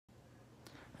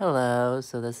Hello,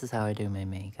 so this is how I do my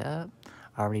makeup.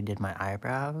 I already did my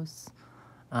eyebrows.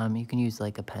 You can use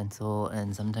like a pencil,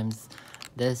 and sometimes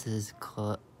this is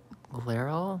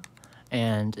Clairol,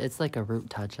 and it's like a root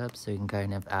touch-up, so you can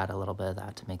kind of add a little bit of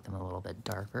that to make them a little bit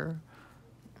darker.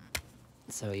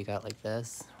 So you got like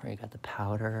this, where you got the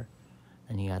powder,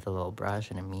 and you got the little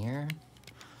brush and a mirror.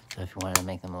 So if you want to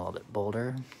make them a little bit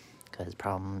bolder, because the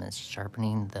problem is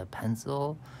sharpening the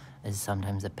pencil is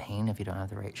sometimes a pain if you don't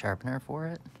have the right sharpener for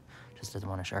it. Just doesn't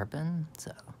want to sharpen.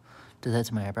 So do that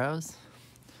to my eyebrows.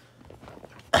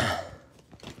 And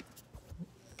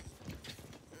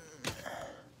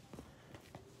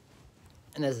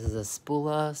this is a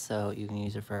spoola, so you can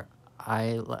use it for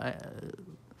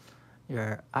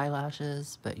your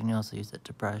eyelashes, but you can also use it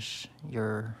to brush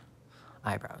your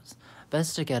eyebrows.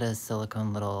 Best to get a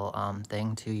silicone little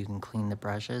thing too. You can clean the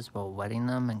brushes while wetting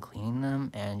them and cleaning them,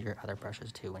 and your other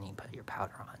brushes too when you put your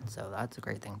powder on. So that's a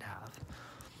great thing to have.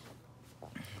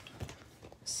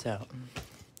 So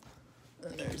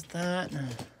there's that.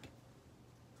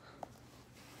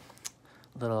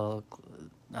 Little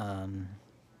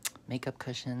makeup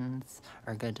cushions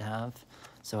are good to have.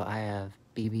 So I have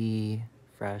BB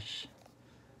Fresh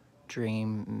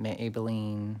Dream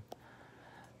Maybelline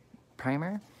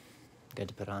primer. Good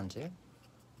to put on too.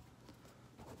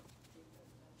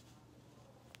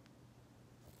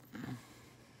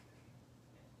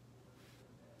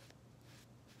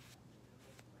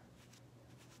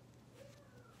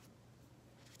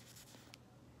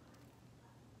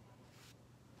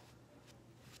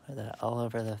 Put that all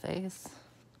over the face.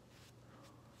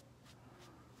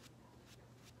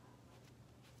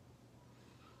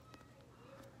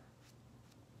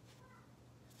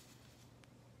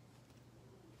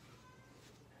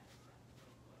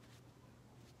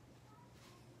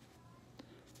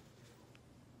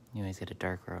 You always get a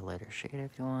darker or lighter shade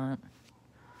if you want.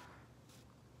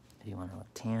 If you want to look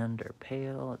tanned or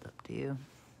pale, it's up to you.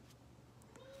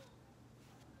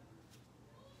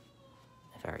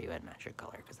 If I were you, I'd match your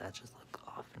color, because that just looks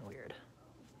off and weird.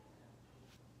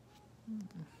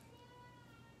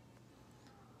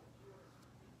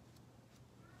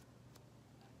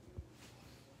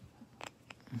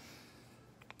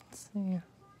 Let's see.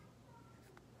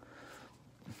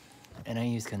 And I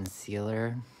use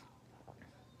concealer.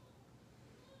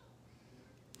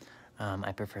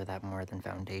 I prefer that more than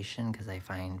foundation, because I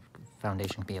find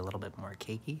foundation can be a little bit more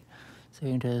cakey. So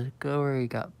you need to go where you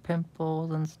got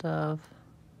pimples and stuff.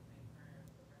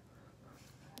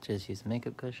 Just use a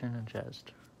makeup cushion and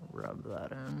just rub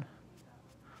that in.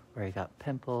 Where you got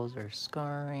pimples or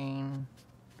scarring.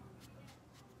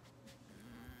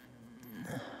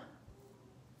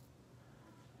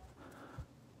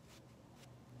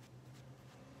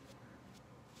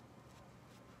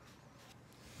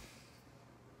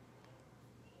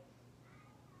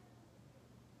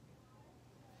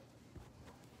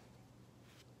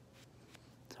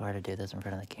 It's hard to do this in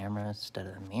front of the camera instead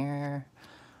of the mirror.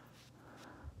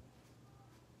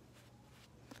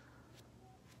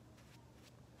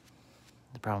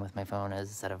 The problem with my phone is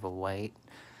instead of a white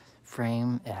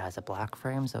frame, it has a black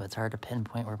frame, so it's hard to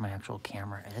pinpoint where my actual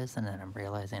camera is, and then I'm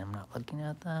realizing I'm not looking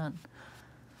at that.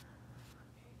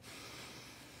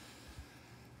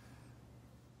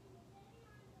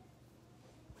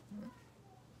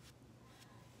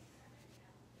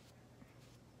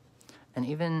 And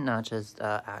even not just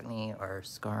acne or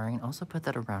scarring, also put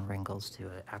that around wrinkles too.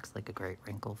 It acts like a great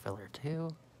wrinkle filler too.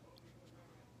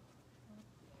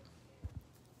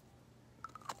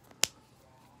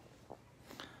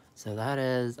 So that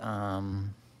is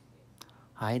Hide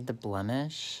the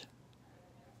Blemish,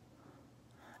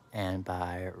 and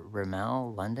by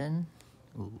Rimmel London.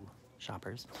 Ooh,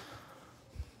 Shoppers.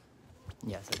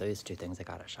 Yeah, so those two things I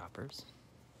got at Shoppers.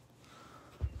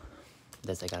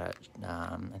 This I got at,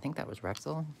 I think that was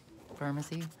Rexall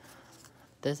Pharmacy.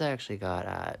 This I actually got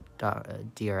at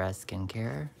DRS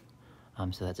Skincare.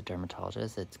 So that's a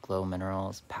dermatologist. It's Glow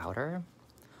Minerals Powder.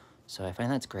 So I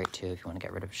find that's great too if you want to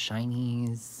get rid of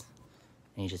shinies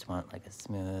and you just want like a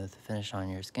smooth finish on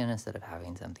your skin instead of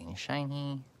having something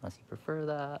shiny, unless you prefer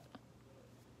that.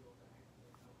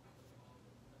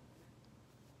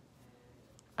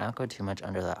 I don't go too much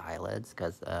under the eyelids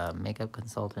because a makeup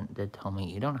consultant did tell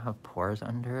me you don't have pores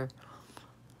under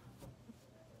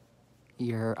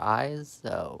your eyes,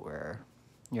 so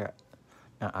your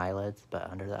not eyelids, but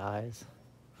under the eyes.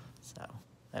 So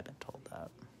I've been told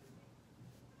that.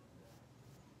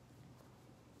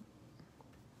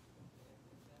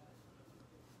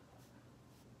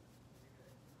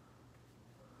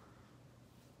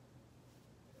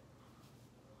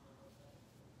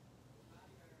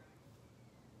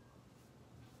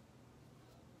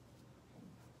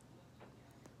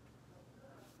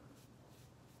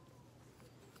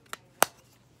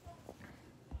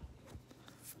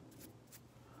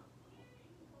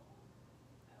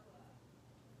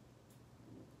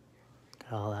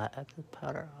 Get all that excess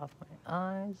powder off my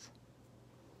eyes.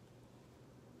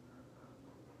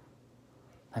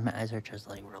 My eyes are just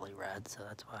like really red, so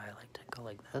that's why I like to go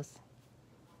like this.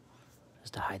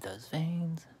 Just to hide those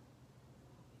veins.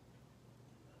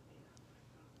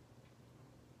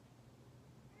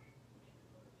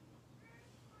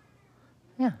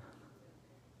 Yeah.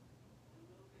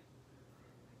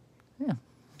 Yeah.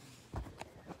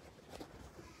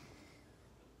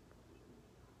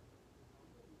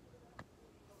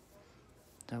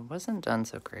 So it wasn't done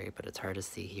so great, but it's hard to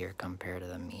see here compared to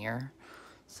the mirror.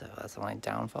 So that's the only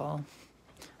downfall.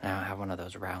 And I don't have one of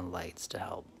those round lights to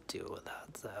help deal with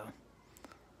that, so.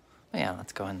 But yeah,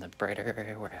 let's go in the brighter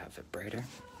area where I have it brighter.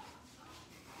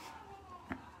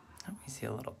 Let me see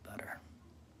a little better.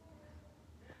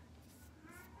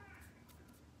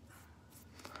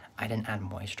 I didn't add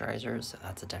moisturizer, so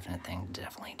that's a definite thing to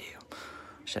definitely do.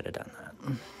 Should have done that.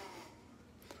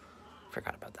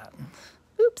 Forgot about that.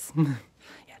 Oops.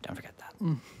 Yeah, don't forget that.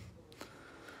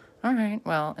 All right,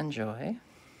 well, enjoy.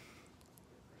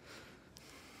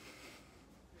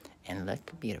 And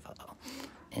look beautiful.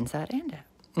 Inside and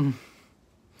out.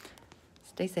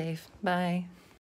 Stay safe. Bye.